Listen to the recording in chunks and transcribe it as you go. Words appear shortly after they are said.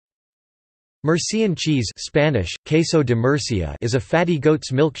Murcian cheese Spanish, queso de Murcia is a fatty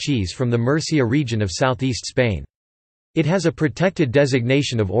goat's milk cheese from the Murcia region of southeast Spain. It has a protected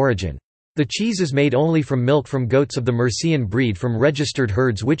designation of origin. The cheese is made only from milk from goats of the Murcian breed from registered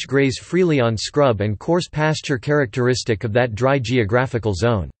herds which graze freely on scrub and coarse pasture characteristic of that dry geographical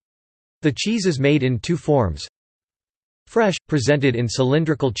zone. The cheese is made in two forms. Fresh, presented in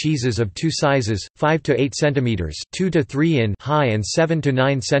cylindrical cheeses of two sizes, 5 to 8 cm, 2 to 3 in high and 7 to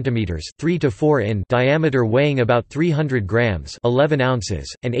 9 cm, 3 to 4 in diameter, weighing about 300 grams, 11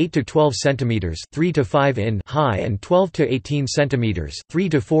 ounces, and 8 to 12 cm, 3 to 5 in high and 12 to 18 cm, 3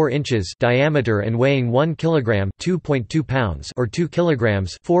 to 4 inches diameter and weighing 1 kg, 2.2 pounds or 2 kg,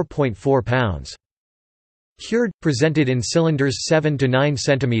 4.4 pounds. Cured, presented in cylinders 7 to 9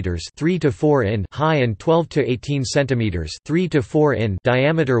 cm, 3 to 4 in high and 12 to 18 cm, 3 to 4 in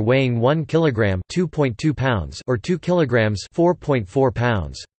diameter, weighing 1 kg, 2.2 pounds or 2 kg, 4.4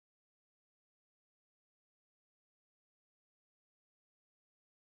 pounds.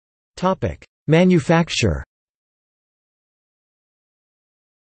 Topic: Manufacture.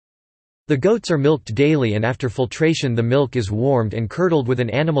 The goats are milked daily, and after filtration the milk is warmed and curdled with an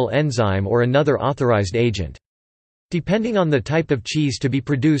animal enzyme or another authorized agent. Depending on the type of cheese to be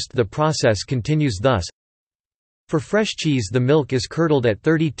produced, the process continues thus. For fresh cheese, the milk is curdled at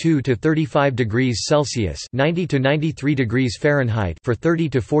 32 to 35 degrees Celsius (90 to 93 degrees Fahrenheit) for 30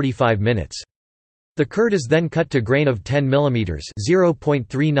 to 45 minutes. The curd is then cut to grain of 10 mm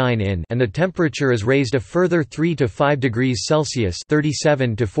 (0.39 in), and the temperature is raised a further 3 to 5 degrees Celsius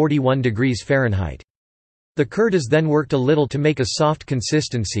 (37 to 41 degrees Fahrenheit). The curd is then worked a little to make a soft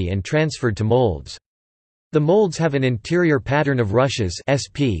consistency and transferred to molds. The molds have an interior pattern of rushes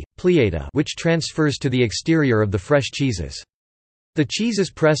 (sp. pliata) which transfers to the exterior of the fresh cheeses. The cheese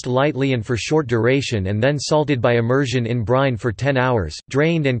is pressed lightly and for short duration and then salted by immersion in brine for 10 hours,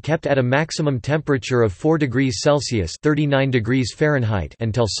 drained and kept at a maximum temperature of 4 degrees Celsius (39 degrees Fahrenheit)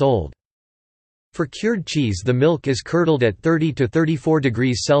 until sold. For cured cheese, the milk is curdled at 30 to 34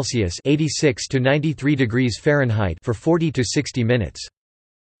 degrees Celsius (86 to 93 degrees Fahrenheit) for 40 to 60 minutes.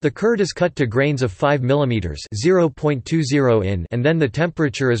 The curd is cut to grains of 5 mm (0.20 in), and then the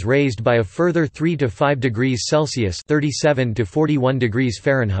temperature is raised by a further 3 to 5 degrees Celsius (37 to 41 degrees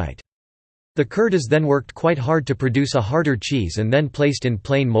Fahrenheit). The curd is then worked quite hard to produce a harder cheese and then placed in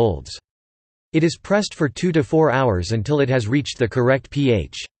plain molds. It is pressed for 2 to 4 hours until it has reached the correct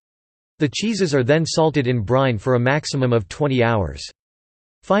pH. The cheeses are then salted in brine for a maximum of 20 hours.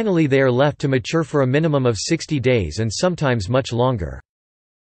 Finally, they are left to mature for a minimum of 60 days and sometimes much longer.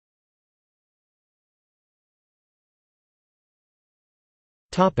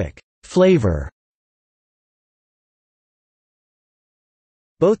 Flavor.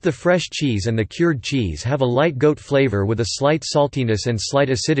 Both the fresh cheese and the cured cheese have a light goat flavor with a slight saltiness and slight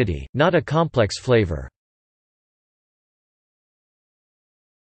acidity, not a complex flavor.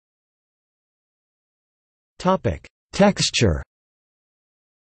 Texture.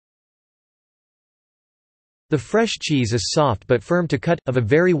 The fresh cheese is soft but firm to cut, of a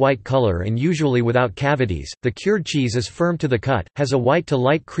very white color and usually without cavities. The cured cheese is firm to the cut, has a white to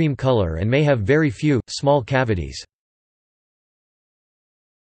light cream color and may have very few, small cavities.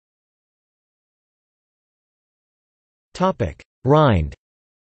 Rind.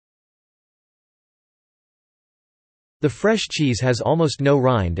 The fresh cheese has almost no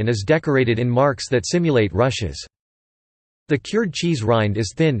rind and is decorated in marks that simulate rushes. The cured cheese rind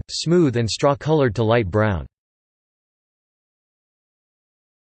is thin, smooth and straw-colored to light brown.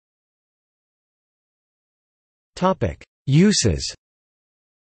 Uses.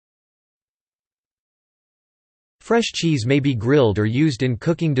 Fresh cheese may be grilled or used in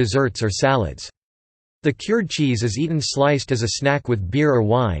cooking desserts or salads. The cured cheese is eaten sliced as a snack with beer or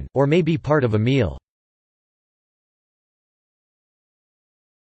wine, or may be part of a meal.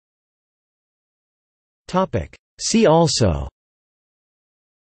 See also: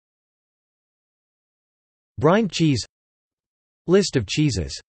 brine cheese, list of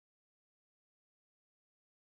cheeses.